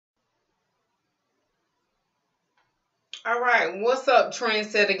Alright, what's up,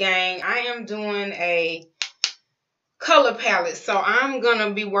 Trendsetta gang? I am doing a color palette. So I'm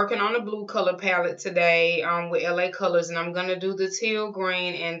gonna be working on a blue color palette today with LA Colors, and I'm gonna do the teal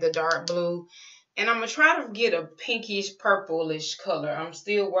green and the dark blue. And I'm gonna try to get a pinkish purplish color. I'm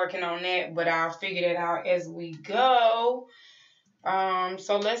still working on that, but I'll figure that out as we go.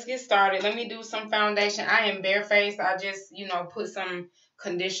 So let's get started. Let me do some foundation. I am barefaced. I just, put some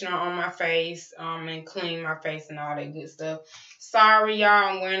conditioner on my face, and clean my face and all that good stuff. Sorry, y'all,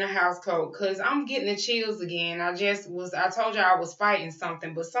 I'm wearing a house coat because I'm getting the chills again. I told y'all I was fighting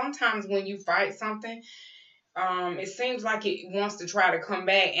something, but sometimes when you fight something, it seems like it wants to try to come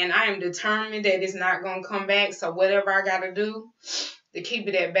back, and I am determined that it's not going to come back. So whatever I got to do to keep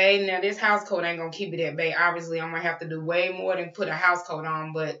it at bay. Now, this house coat ain't going to keep it at bay. Obviously, I'm going to have to do way more than put a house coat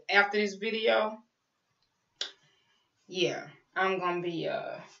on. But after this video, yeah, I'm going to be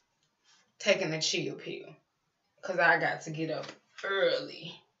taking a chill pill because I got to get up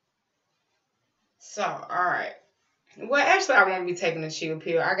early. So, all right. Well, actually, I won't be taking a chill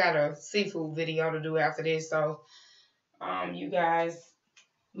pill. I got a seafood video to do after this. So, you guys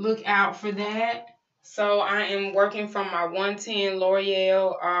look out for that. So, I am working from my 110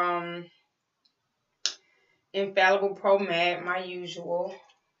 L'Oreal Infallible Pro Matte, my usual.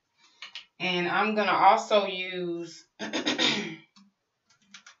 And I'm going to also use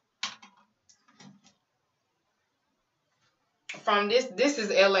from this is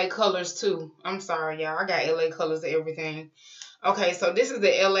LA Colors too. I'm sorry, y'all. I got LA Colors and everything. Okay, so this is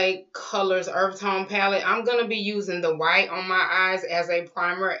the LA Colors Earth Tone Palette. I'm going to be using the white on my eyes as a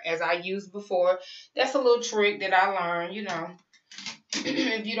primer as I used before. That's a little trick that I learned,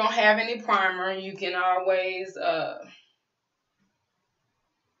 If you don't have any primer, you can always,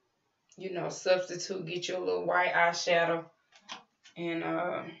 substitute, get your little white eyeshadow. And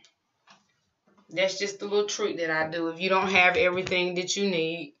that's just a little trick that I do. If you don't have everything that you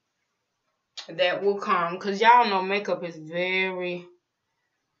need, that will come. Because y'all know makeup is very,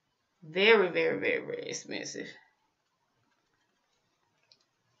 very, very, very, very expensive.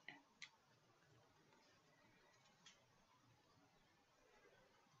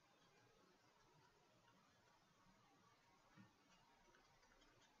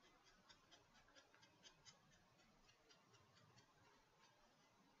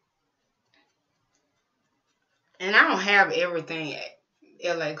 And I don't have everything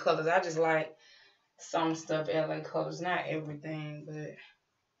at LA Colors. I just like some stuff at LA Colors. Not everything, but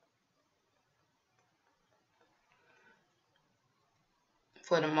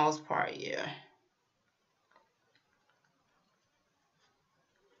for the most part, yeah.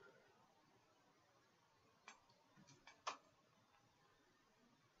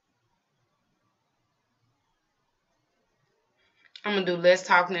 I'm going to do less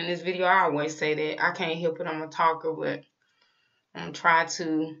talking in this video. I always say that. I can't help it. I'm a talker, but I'm going to try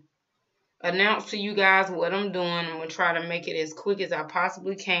to announce to you guys what I'm doing. I'm going to try to make it as quick as I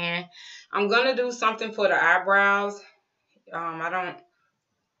possibly can. I'm going to do something for the eyebrows. I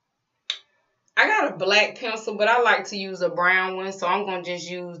got a black pencil, but I like to use a brown one. So I'm going to just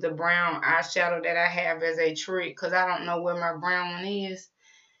use the brown eyeshadow that I have as a trick because I don't know where my brown one is.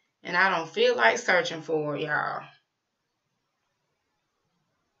 And I don't feel like searching for it, y'all.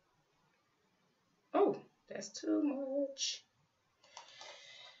 Oh, that's too much.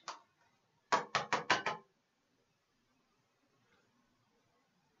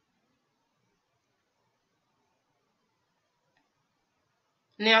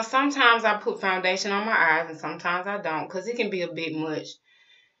 Now, sometimes I put foundation on my eyes and sometimes I don't because it can be a bit much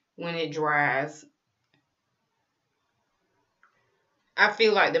when it dries. I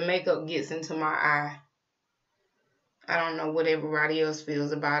feel like the makeup gets into my eye. I don't know what everybody else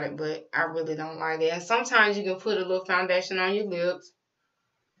feels about it, but I really don't like it. And sometimes you can put a little foundation on your lips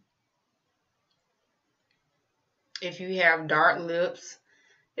if you have dark lips.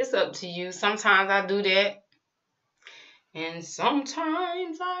 It's up to you. Sometimes I do that, and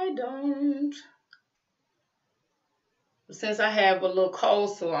sometimes I don't. Since I have a little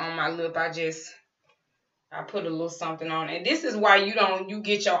cold sore on my lip, I put a little something on it. This is why you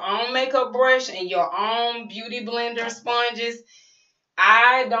get your own makeup brush and your own beauty blender sponges.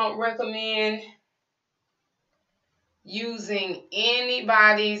 I don't recommend using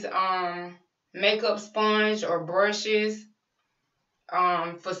anybody's makeup sponge or brushes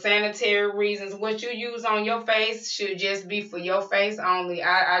for sanitary reasons. What you use on your face should just be for your face only.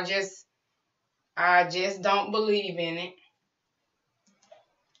 I just don't believe in it.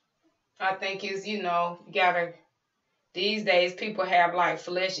 I think it's, these days people have like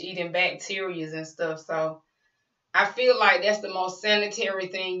flesh eating bacteria and stuff, so I feel like that's the most sanitary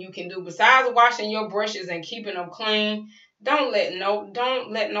thing you can do. Besides washing your brushes and keeping them clean, don't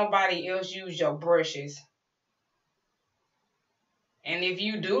let nobody else use your brushes. And if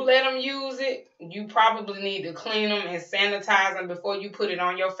you do let them use it, you probably need to clean them and sanitize them before you put it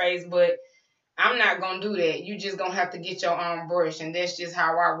on your face. But I'm not going to do that. You just going to have to get your own brush. And that's just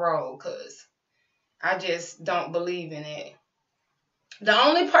how I roll, because I just don't believe in it. The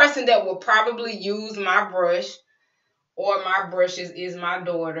only person that will probably use my brush or my brushes is my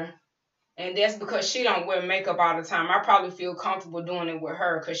daughter. And that's because she don't wear makeup all the time. I probably feel comfortable doing it with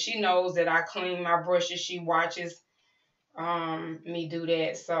her because she knows that I clean my brushes. She watches me do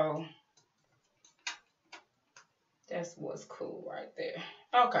that. So that's what's cool right there.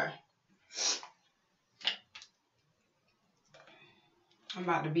 Okay. I'm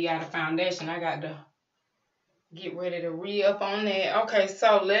about to be out of foundation. I got to get ready to re-up on that. Okay,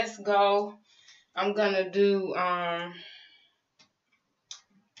 so let's go. I'm going to do... I'm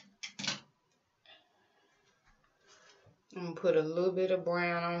going to put a little bit of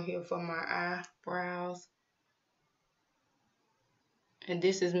brown on here for my eyebrows. And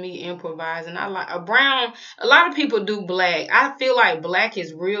this is me improvising. I like a brown. A lot of people do black. I feel like black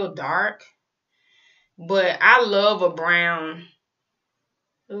is real dark. But I love a brown.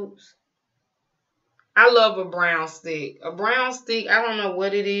 Oops. I love a brown stick. A brown stick, I don't know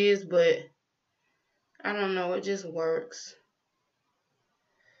what it is, but I don't know. It just works.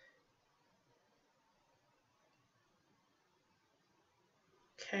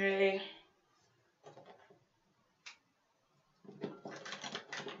 Okay.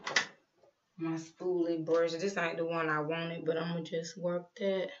 My spoolie brush. This ain't the one I wanted, but I'm going to just work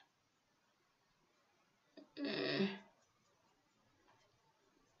that.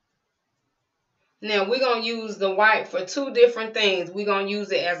 Now, we're going to use the white for two different things. We're going to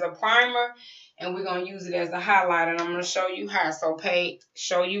use it as a primer, and we're going to use it as a highlighter. And I'm going to show you how. So, pay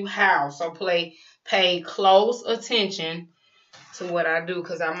close attention to what I do,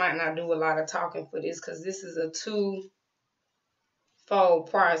 because I might not do a lot of talking for this, because this is a two-fold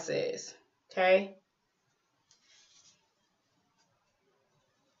process. Okay?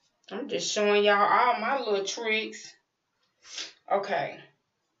 I'm just showing y'all all my little tricks. Okay.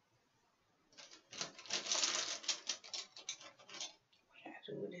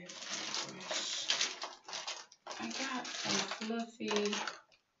 I got some fluffy.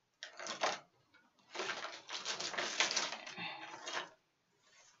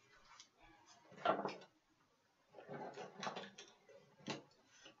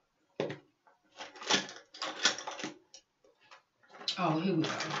 Oh, here we go.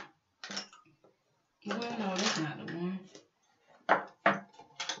 Well, no, that's not the one.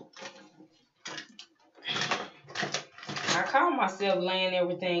 I call myself laying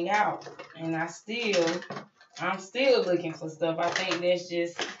everything out, and I'm still looking for stuff. I think that's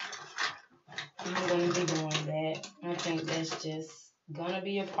just, I'm going to be doing that. I think that's just going to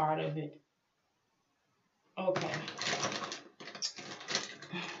be a part of it. Okay.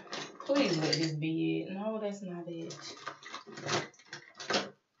 Please let this be it. No, that's not it.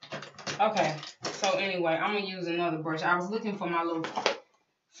 Okay. So anyway, I'm going to use another brush. I was looking for my little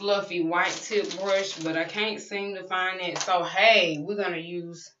fluffy white tip brush, but I can't seem to find it. So, hey, we're going to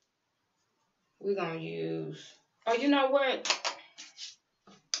use, oh, you know what?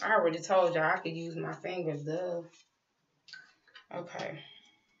 I already told y'all I could use my fingers, duh. Okay.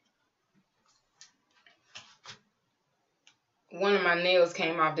 One of my nails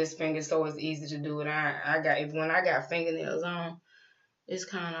came off this finger, so it's easy to do it. When I got fingernails on, it's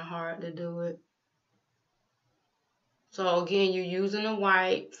kind of hard to do it. So again, you're using a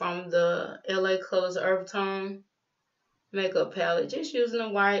white from the LA Colors Earth Tone makeup palette. Just using a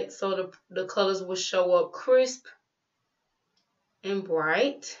white so the colors will show up crisp and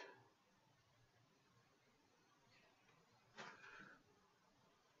bright.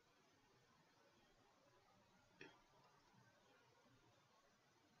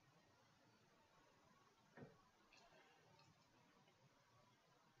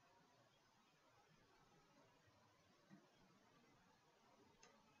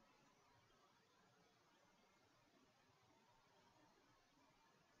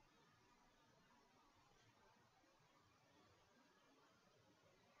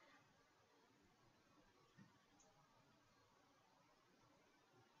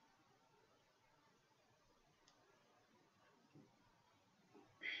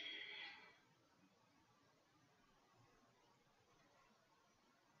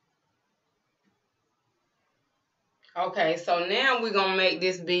 Okay, so now we're going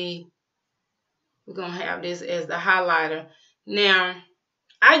to we're going to have this as the highlighter. Now,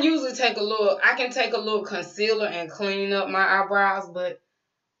 I usually take a little, I can take a little concealer and clean up my eyebrows, but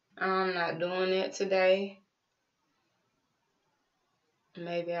I'm not doing that today.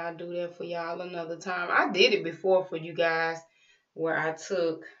 Maybe I'll do that for y'all another time. I did it before for you guys where I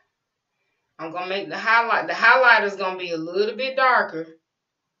took, I'm going to make the highlighter's going to be a little bit darker,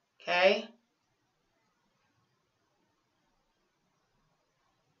 okay?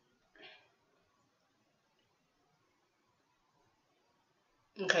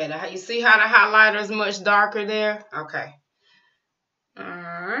 Okay, you see how the highlighter is much darker there? Okay.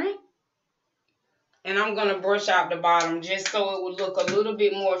 Alright. And I'm going to brush out the bottom just so it would look a little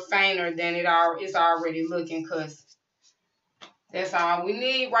bit more fainter than it's already looking, because that's all we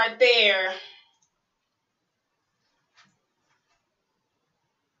need right there.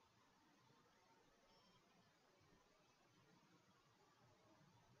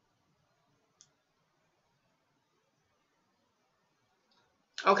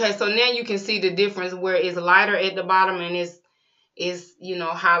 Okay, so now you can see the difference where it's lighter at the bottom and it's you know,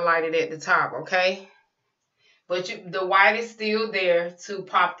 highlighted at the top, okay? But the white is still there to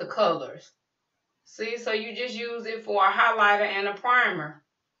pop the colors. See, so you just use it for a highlighter and a primer.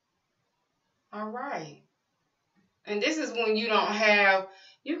 All right. And this is when you don't have,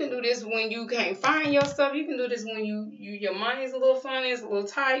 you can do this when you can't find your stuff. You can do this when your money's a little funny, it's a little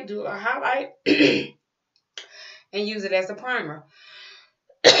tight, do a highlight and use it as a primer.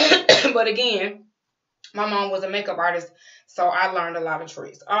 But again, my mom was a makeup artist, so I learned a lot of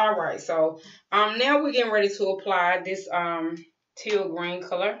tricks. All right, so now we're getting ready to apply this teal green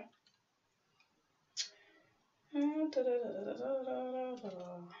color.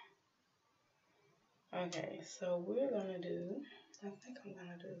 Okay, so we're gonna do, I think I'm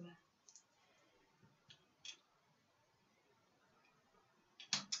gonna do,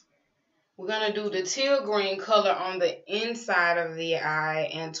 we're gonna do the teal green color on the inside of the eye,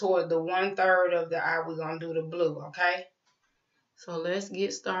 and toward the 1/3 of the eye, we're gonna do the blue, okay? So let's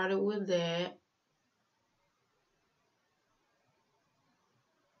get started with that.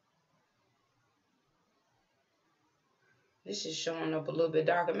 This is showing up a little bit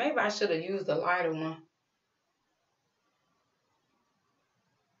darker. Maybe I should have used the lighter one.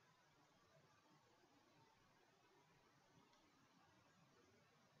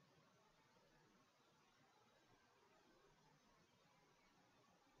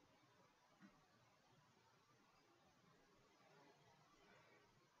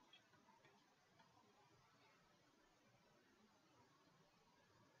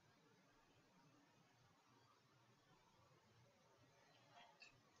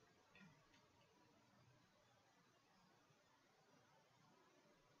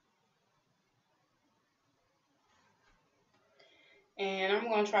 And I'm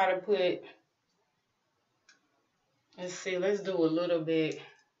going to try to put, let's see, let's do a little bit.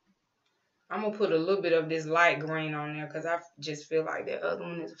 I'm going to put a little bit of this light green on there because I just feel like the other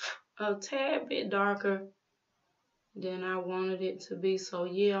one is a tad bit darker than I wanted it to be. So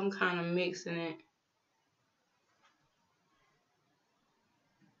yeah, I'm kind of mixing it.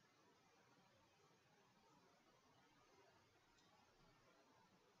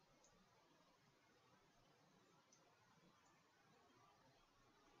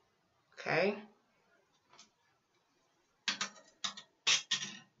 Okay.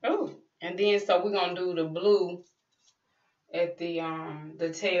 Oh, and then so we're gonna do the blue at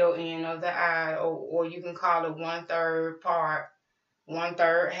the tail end of the eye, or you can call it 1/3 part,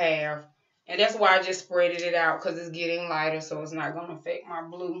 1/3 half. And that's why I just spreaded it out, because it's getting lighter, so it's not gonna affect my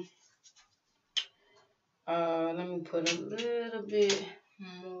blue. Let me put a little bit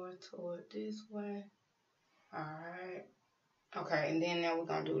more toward this way. Alright. Okay, and then now we're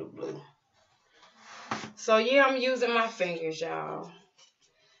gonna do the blue. So yeah, I'm using my fingers, y'all.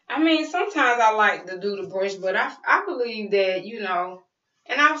 I mean, sometimes I like to do the brush, but I believe that, you know,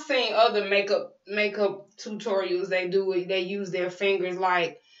 and I've seen other makeup tutorials, they use their fingers.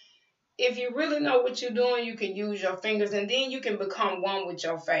 Like, if you really know what you're doing, you can use your fingers, and then you can become one with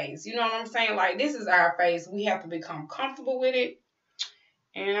your face. You know what I'm saying? Like, this is our face. We have to become comfortable with it.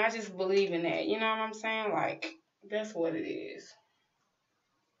 And I just believe in that. You know what I'm saying? Like, that's what it is.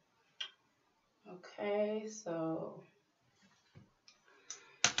 Okay, so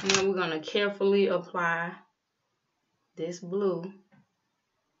now we're going to carefully apply this blue.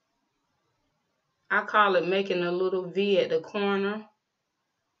 I call it making a little V at the corner.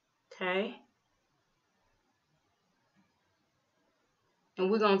 Okay.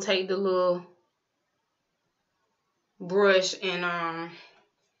 And we're going to take the little brush and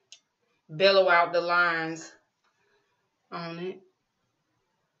bellow out the lines on it.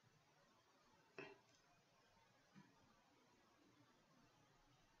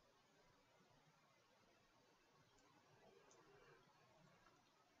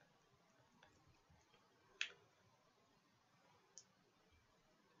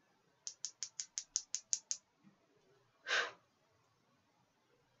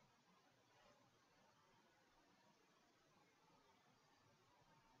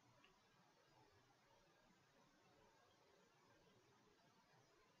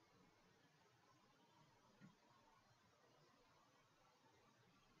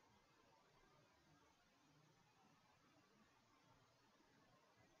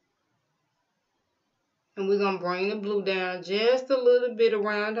 And we're going to bring the blue down just a little bit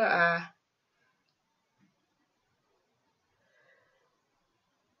around her eye.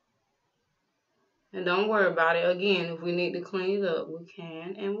 And don't worry about it. Again, if we need to clean it up, we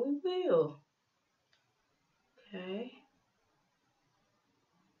can and we will. Okay.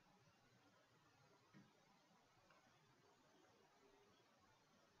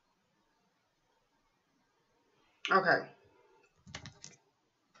 Okay.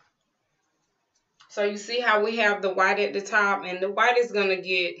 So you see how we have the white at the top, and the white is going to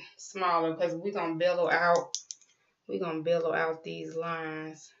get smaller because we're going to bellow out. We're going to bellow out these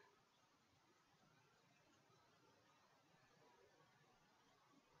lines.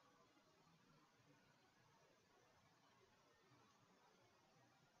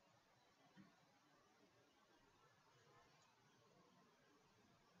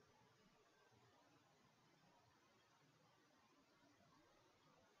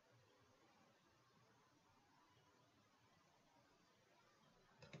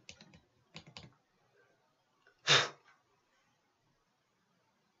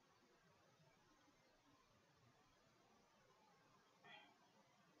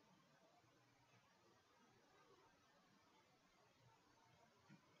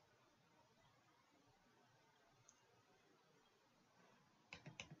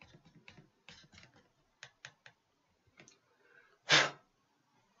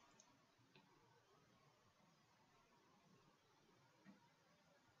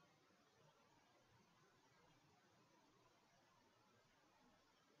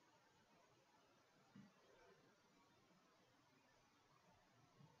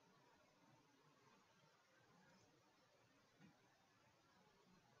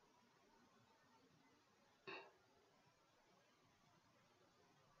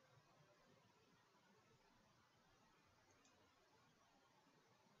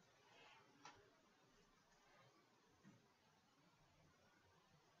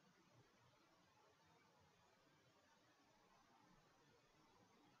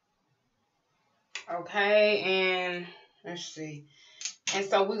 Okay, and let's see. And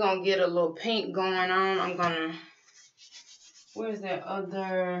so we're going to get a little pink going on. I'm going to, where's that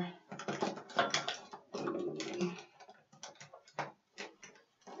other?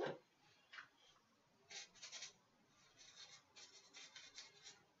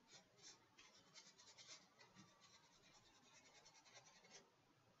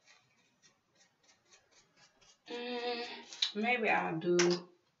 Maybe I'll do,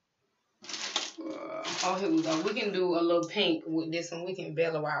 oh, here we go. We can do a little pink with this one. We can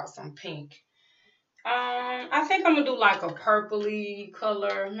bellow out some pink. I think I'm going to do like a purpley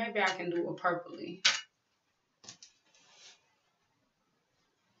color. Maybe I can do a purpley.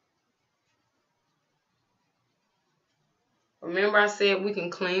 Remember I said we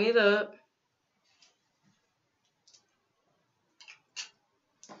can clean it up.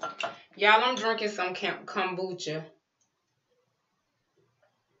 Y'all, I'm drinking some kombucha.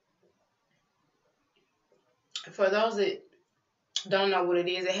 For those that don't know what it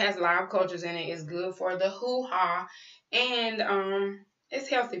is, it has live cultures in it. It's good for the hoo-ha, and it's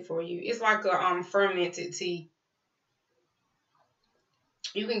healthy for you. It's like a fermented tea.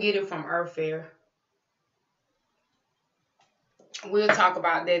 You can get it from Earth Fare. We'll talk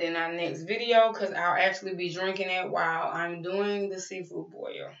about that in our next video because I'll actually be drinking it while I'm doing the seafood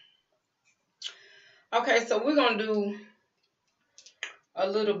boil. Okay, so we're going to do a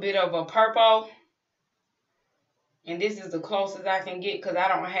little bit of a purple. And this is the closest I can get because I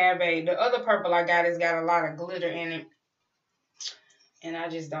don't have the other purple I got has got a lot of glitter in it. And I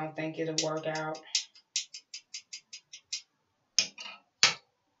just don't think it'll work out.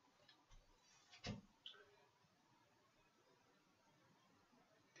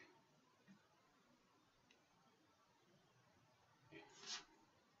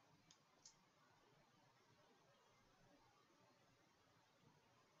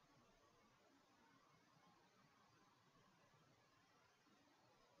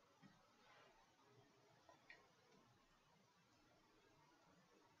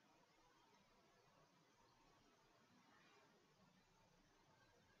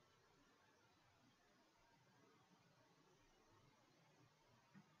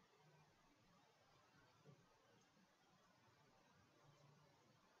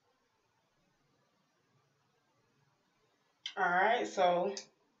 Alright, so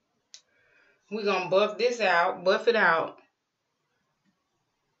we're going to buff this out, buff it out.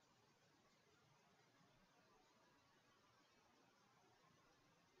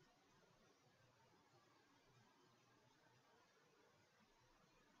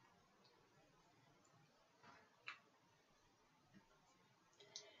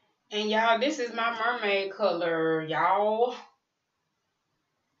 And y'all, this is my mermaid color, y'all.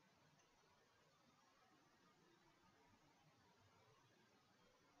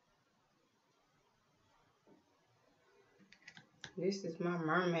 This is my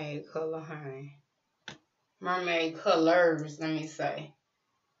mermaid color, honey. Mermaid colors, let me say.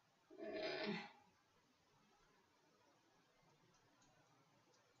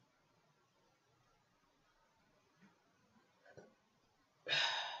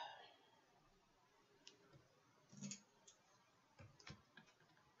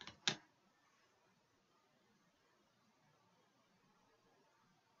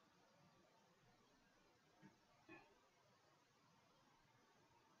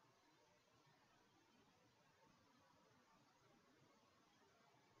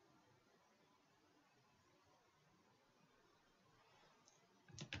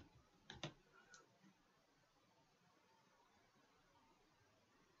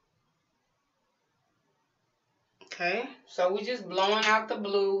 Okay, so we just blowing out the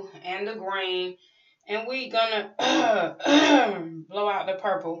blue and the green, and we gonna blow out the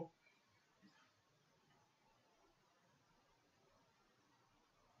purple.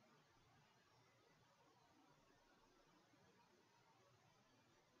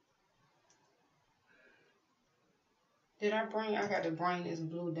 I got to bring this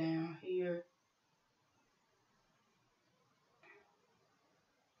blue down here.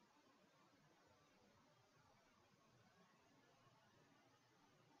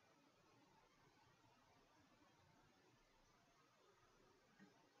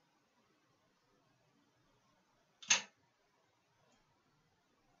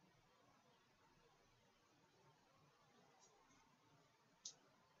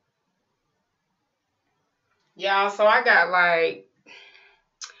 Y'all, so I got like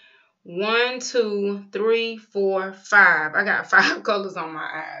 1, 2, 3, 4, 5. I got 5 colors on my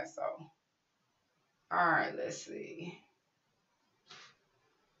eyes, so. All right, let's see.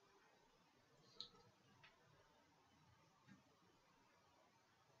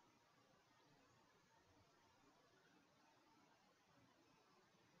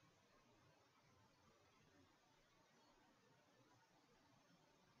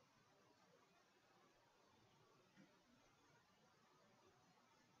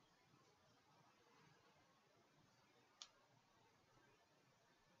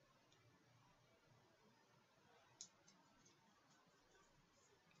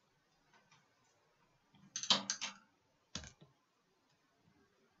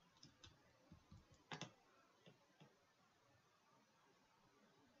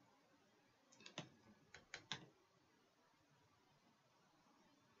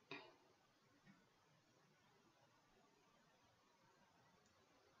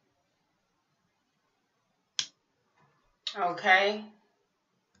 Okay.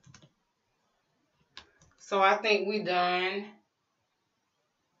 So I think we done.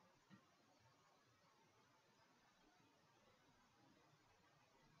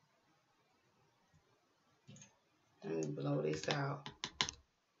 Let me blow this out.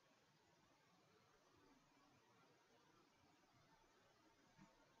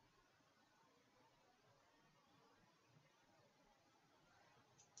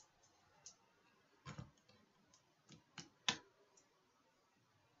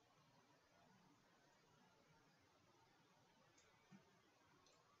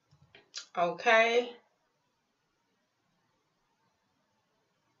 Okay.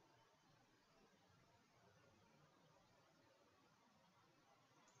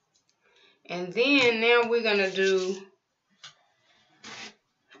 And then now we're going to do,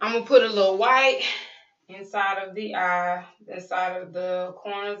 I'm going to put a little white inside of the eye, inside of the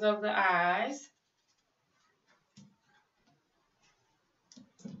corners of the eyes.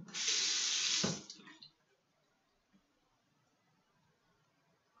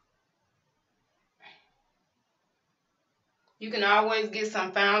 You can always get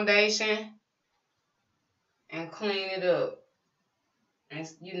some foundation and clean it up. And,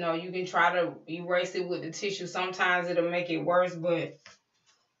 you know, you can try to erase it with the tissue. Sometimes it'll make it worse, but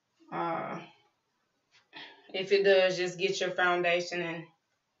if it does, just get your foundation and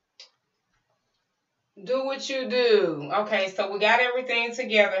do what you do. Okay, so we got everything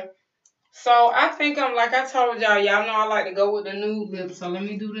together. So I think like I told y'all know I like to go with the nude lip. So let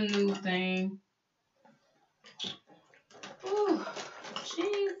me do the nude thing. Ooh,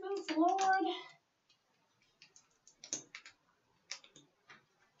 Jesus, Lord.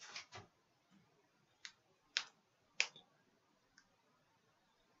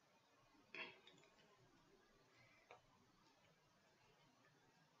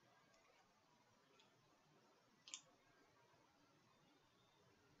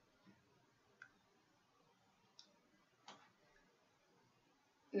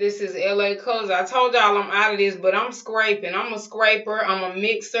 This is LA Colors. I told y'all I'm out of this, but I'm scraping. I'm a scraper. I'm a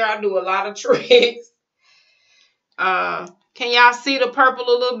mixer. I do a lot of tricks. Can y'all see the purple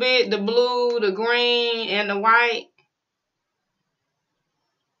a little bit? The blue, the green, and the white?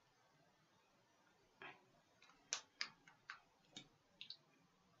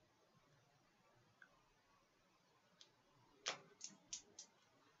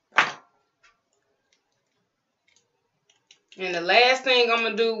 And the last thing I'm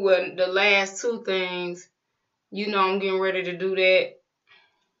going to do with the last two things, you know I'm getting ready to do that.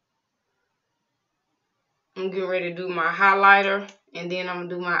 I'm getting ready to do my highlighter, and then I'm going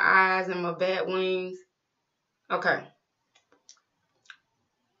to do my eyes and my bat wings. Okay.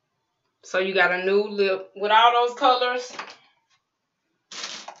 So you got a new lip with all those colors.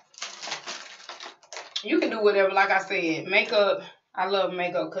 You can do whatever, like I said. Makeup, I love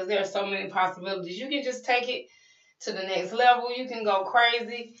makeup because there are so many possibilities. You can just take it to the next level. You can go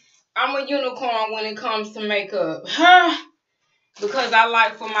crazy. I'm a unicorn when it comes to makeup. Because I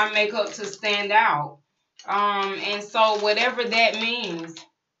like for my makeup to stand out. And so whatever that means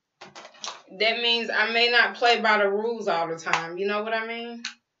I may not play by the rules all the time. You know what I mean?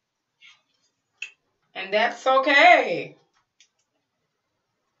 And that's okay.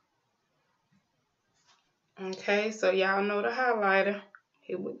 Okay, so y'all know the highlighter.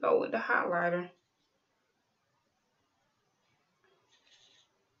 Here we go with the highlighter.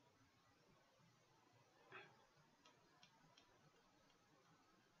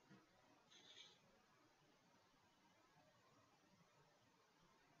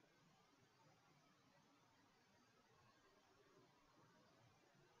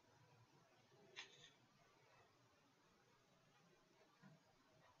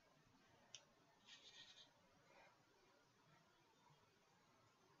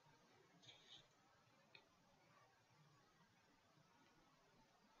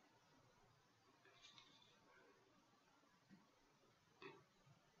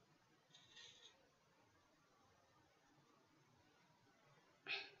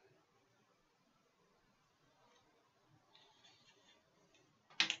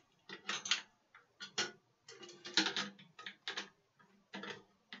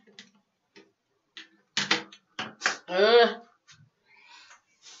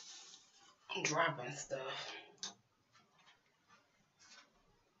 I'm dropping stuff.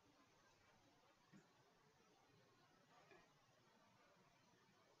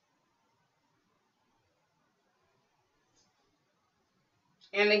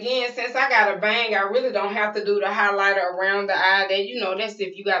 And again, since I got a bang, I really don't have to do the highlighter around the eye. That, you know, that's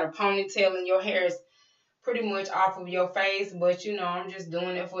if you got a ponytail and your hair is pretty much off of your face. But, you know, I'm just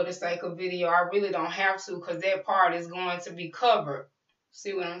doing it for the sake of video. I really don't have to because that part is going to be covered.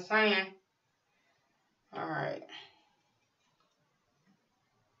 See what I'm saying? All right.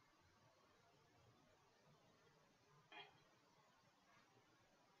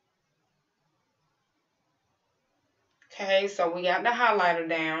 Okay, so we got the highlighter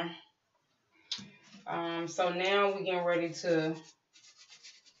down. So now we're getting ready to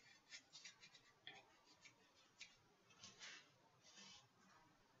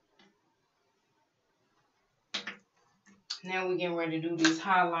do this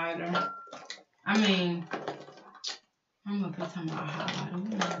highlighter. I'm up here talking about highlighter.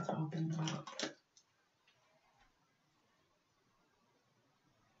 What am I talking about?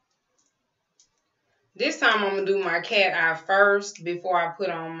 This time I'm going to do my cat eye first before I put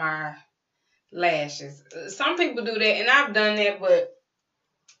on my lashes. Some people do that, and I've done that, but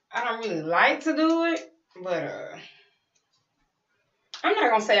I don't really like to do it. But I'm not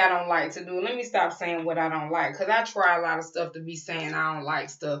going to say I don't like to do it. Let me stop saying what I don't like, because I try a lot of stuff to be saying I don't like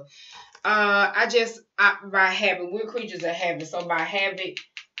stuff. By habit, we're creatures of habit, so by habit,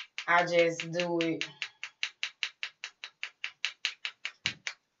 I just do it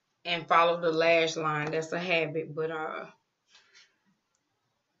and follow the lash line. That's a habit, but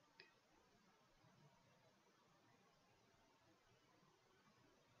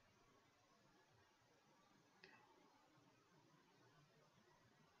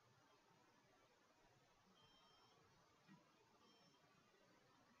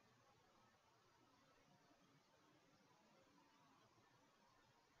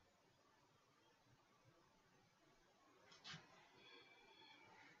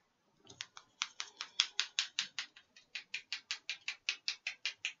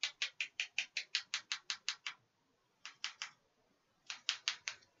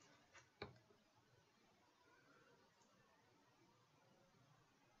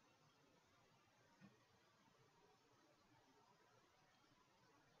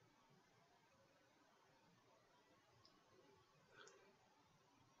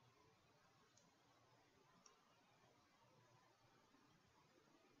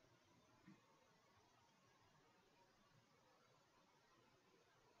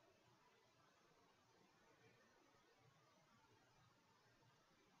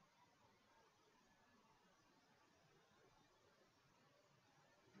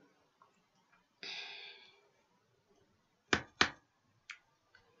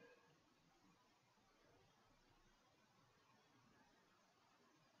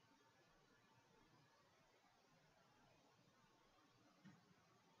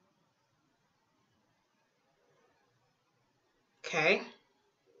Okay.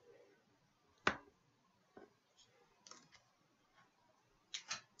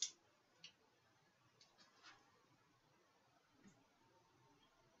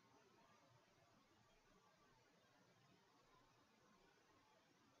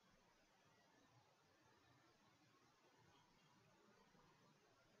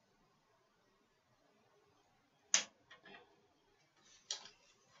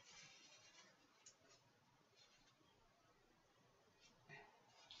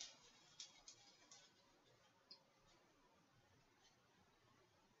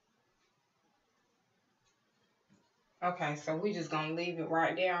 Okay, so we just gonna leave it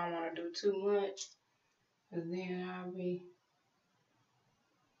right there. I don't want to do too much, because then I'll be...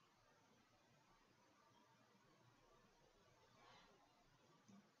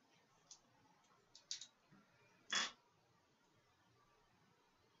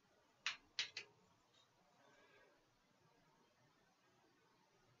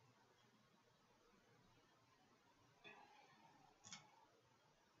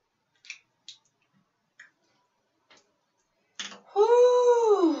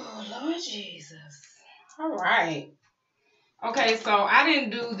 Whoo, Lord Jesus. All right. Okay, so I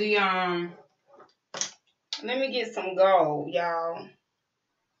didn't do the, let me get some gold, y'all,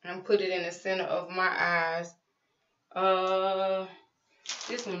 and put it in the center of my eyes.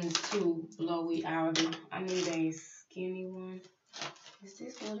 This one is too blowy outy. I need a skinny one. Is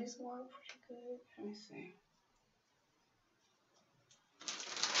this, will this work pretty good? Let me see.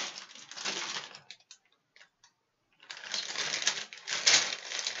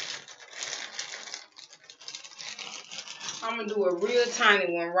 I'm going to do a real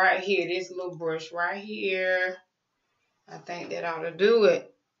tiny one right here. This little brush right here. I think that ought to do it.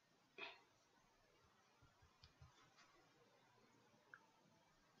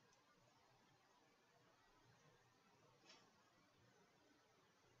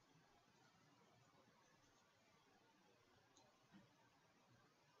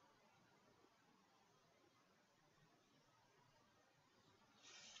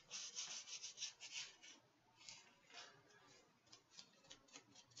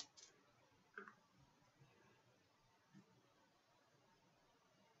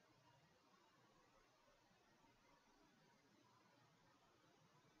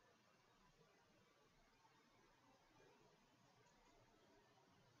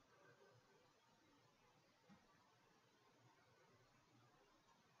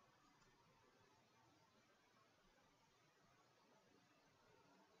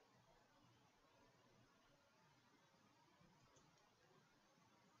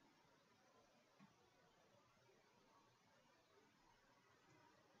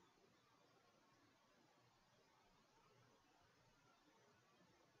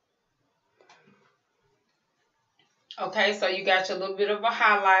 Okay, so you got your little bit of a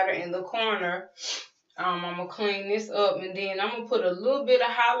highlighter in the corner. I'm going to clean this up, and then I'm going to put a little bit of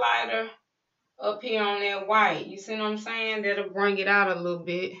highlighter up here on that white. You see what I'm saying? That'll bring it out a little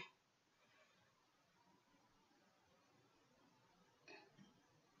bit.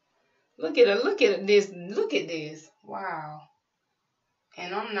 Look at it. Look at this. Look at this. Wow.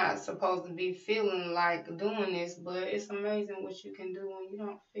 And I'm not supposed to be feeling like doing this, but it's amazing what you can do when you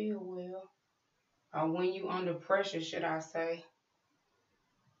don't feel well. Or when you under pressure, should I say.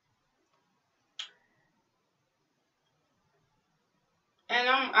 And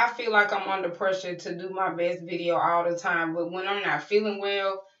I feel like I'm under pressure to do my best video all the time. But when I'm not feeling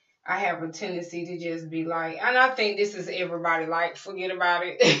well, I have a tendency to just be like, and I think this is everybody, like, forget about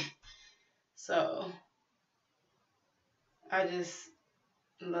it. So, I just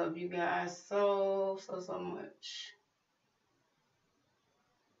love you guys so much.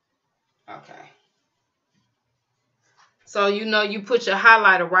 Okay. So, you know, you put your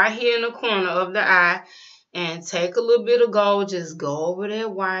highlighter right here in the corner of the eye. And take a little bit of gold. Just go over that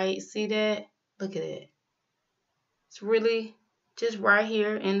white. See that? Look at it. It's really just right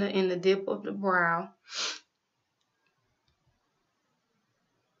here in the dip of the brow.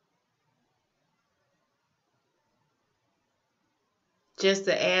 Just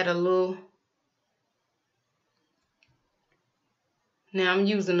to add a little. Now I'm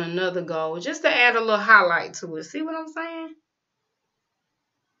using another gold just to add a little highlight to it. See what I'm saying?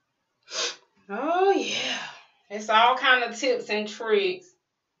 Oh yeah. It's all kind of tips and tricks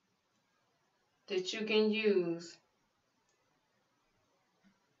that you can use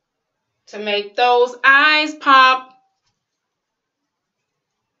to make those eyes pop.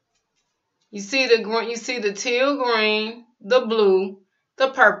 You see the green, you see the teal green, the blue, the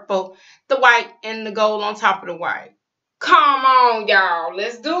purple, the white, and the gold on top of the white. Come on, y'all.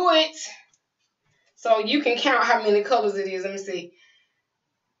 Let's do it. So you can count how many colors it is. Let me see.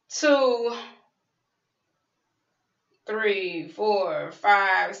 2, 3, 4,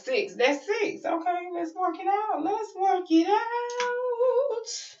 5, 6. That's 6. Okay, let's work it out. Let's work it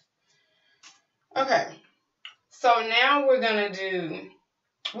out. Okay. So now we're going to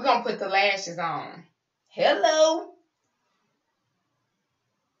put the lashes on. Hello.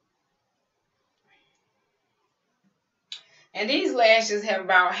 And these lashes have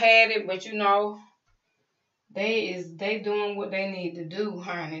about had it, but you know, they doing what they need to do,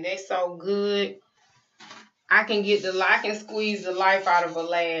 honey. They so good. I can squeeze the life out of a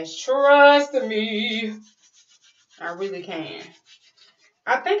lash. Trust me. I really can.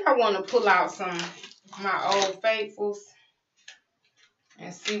 I think I want to pull out some of my Old Faithfuls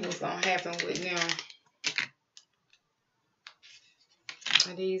and see what's gonna happen with them.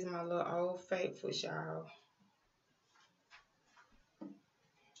 These my little Old Faithfuls, y'all.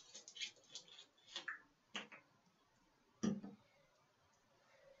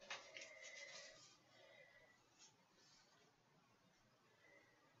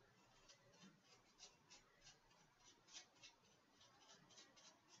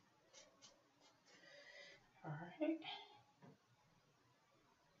 All right.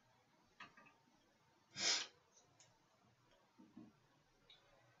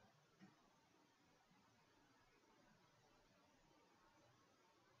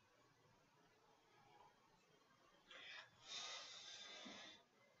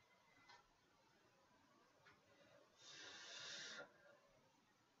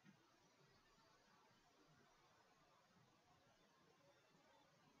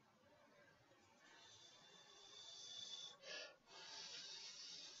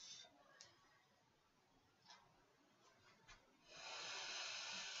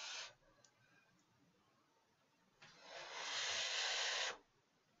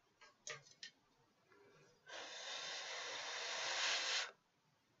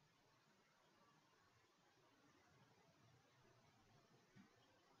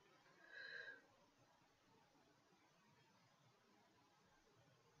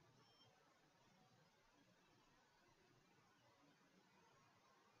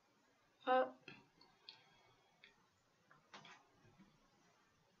 Up.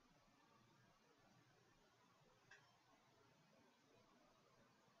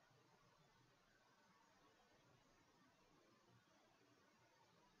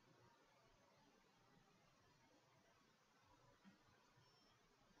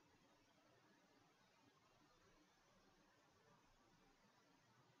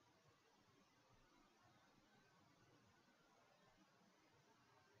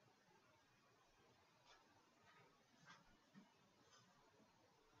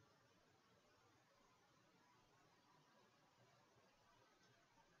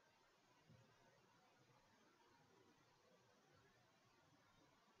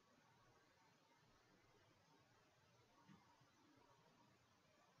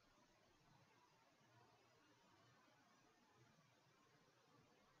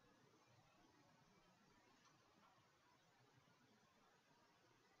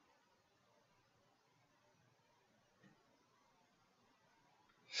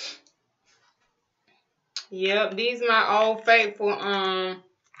 Yep, these my Old Faithful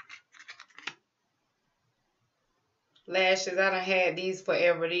lashes. I done had these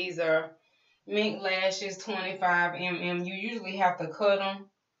forever. These are mink lashes, 25 mm. You usually have to cut them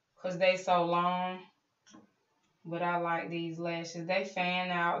because they so long. But I like these lashes. They fan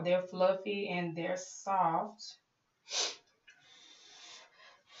out. They're fluffy and they're soft.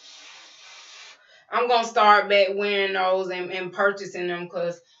 I'm going to start back wearing those and purchasing them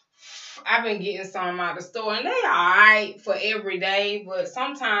because I've been getting some out the store. And they alright for every day. But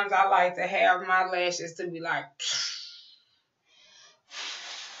sometimes I like to have my lashes to be like...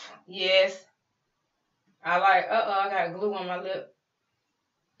 Yes. I like... I got glue on my lip.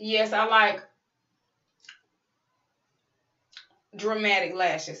 Yes, I like... dramatic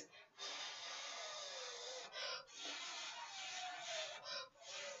lashes.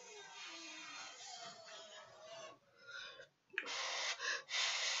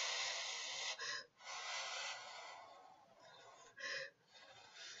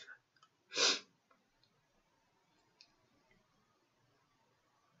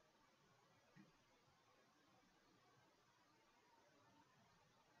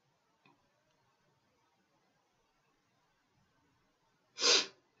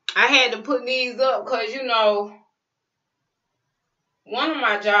 I had to put these up because, you know, one of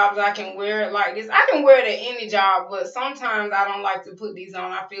my jobs I can wear it like this. I can wear it at any job, but sometimes I don't like to put these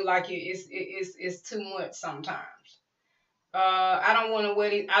on. I feel like it's too much sometimes. I don't want to wear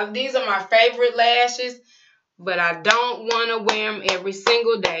these. These are my favorite lashes, but I don't want to wear them every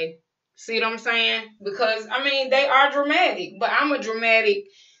single day. See what I'm saying? Because, I mean, they are dramatic, but I'm a dramatic,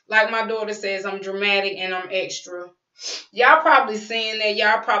 like my daughter says, I'm dramatic and I'm extra. Y'all probably seeing that.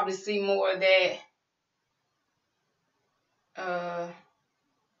 Y'all probably see more of that.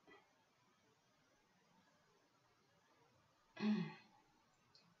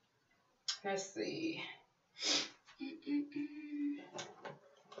 Let's see.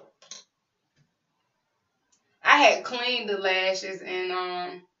 I had cleaned the lashes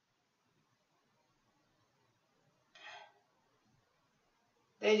and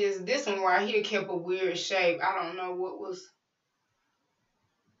they just, this one right here kept a weird shape. I don't know what was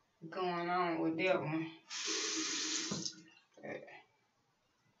going on with that one.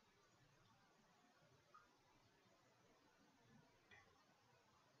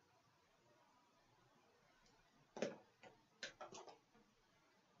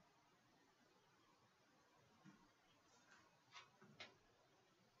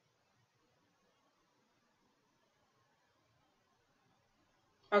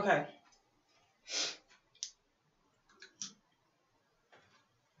 Okay.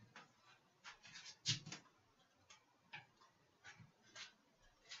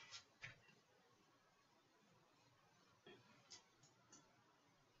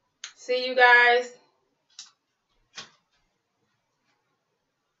 See you guys.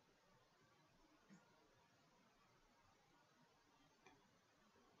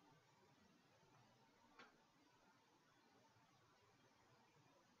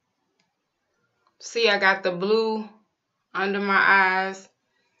 See, I got the blue under my eyes.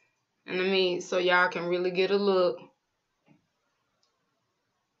 And I mean, so y'all can really get a look.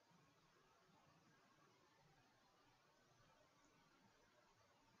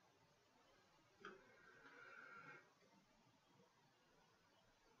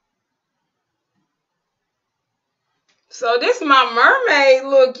 So this is my mermaid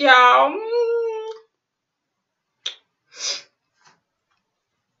look, y'all.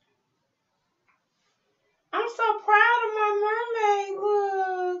 I'm so proud of my mermaid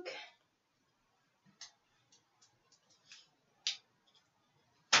look.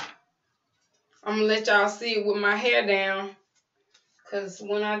 I'm going to let y'all see it with my hair down. Because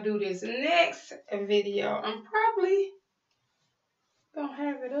when I do this next video, I'm probably going to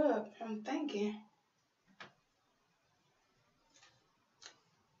have it up. I'm thinking.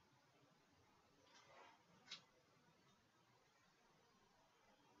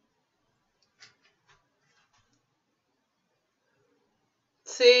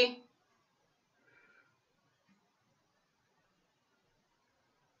 See?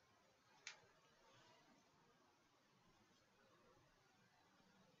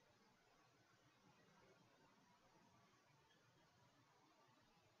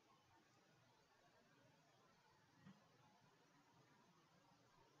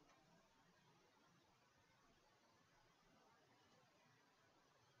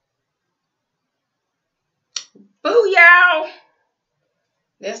 Boo, y'all.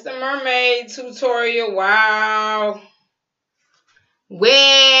 That's the mermaid tutorial. Wow.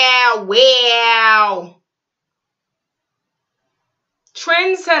 Wow.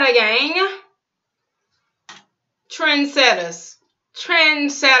 Trendsetta gang. Trendsetters.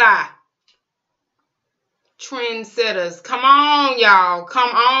 Trendsetters. Come on, y'all. Come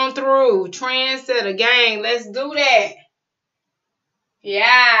on through. Trendsetter gang. Let's do that.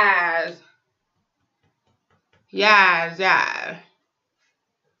 Yes.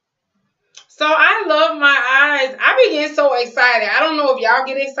 So I love my eyes. I be getting so excited. I don't know if y'all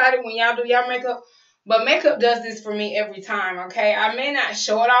get excited when y'all do y'all makeup, but makeup does this for me every time, okay? I may not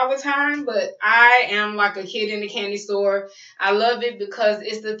show it all the time, but I am like a kid in the candy store. I love it because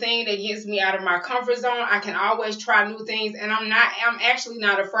it's the thing that gets me out of my comfort zone. I can always try new things, and I'm actually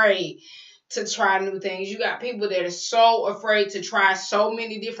not afraid to try new things. You got people that are so afraid to try so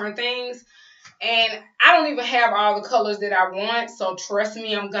many different things, and I don't even have all the colors that I want, so trust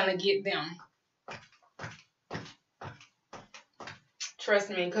me, I'm gonna get them. Trust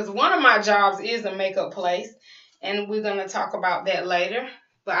me, because one of my jobs is a makeup place, and we're going to talk about that later.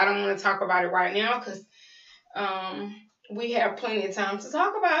 But I don't want to talk about it right now because we have plenty of time to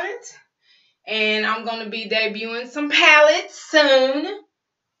talk about it. And I'm going to be debuting some palettes soon.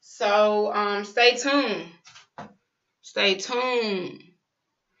 So stay tuned. Stay tuned.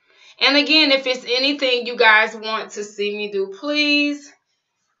 And again, if it's anything you guys want to see me do, please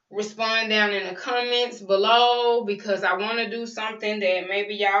respond down in the comments below, because I want to do something that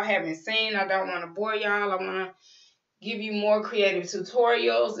maybe y'all haven't seen. I don't want to bore y'all. I want to give you more creative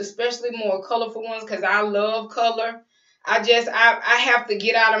tutorials, especially more colorful ones, because I love color. I have to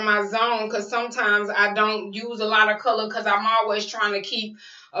get out of my zone because sometimes I don't use a lot of color because I'm always trying to keep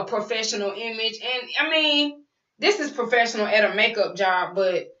a professional image. And I mean, this is professional at a makeup job,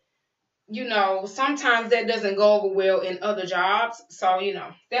 but you know, sometimes that doesn't go over well in other jobs. So, you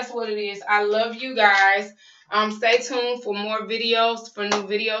know, that's what it is. I love you guys. Stay tuned for more videos, for new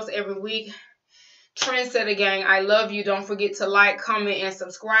videos every week. Trendsetta gang, I love you. Don't forget to like, comment, and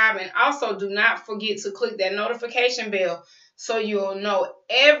subscribe. And also do not forget to click that notification bell so you'll know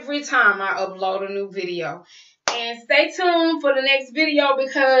every time I upload a new video. And stay tuned for the next video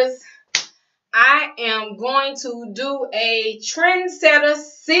because I am going to do a Trendsetta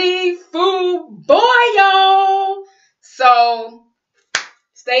seafood boil. So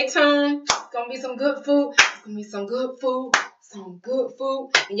stay tuned. It's going to be some good food. It's going to be some good food. Some good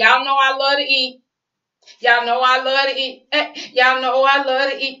food. Y'all know I love to eat. Y'all know I love to eat. Y'all know I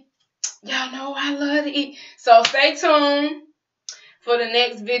love to eat. Y'all know I love to eat. So stay tuned for the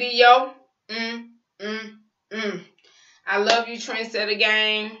next video. I love you, Trendsetta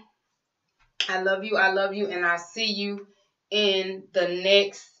gang. I love you, and I see you in the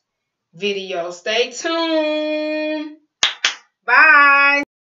next video. Stay tuned. Bye.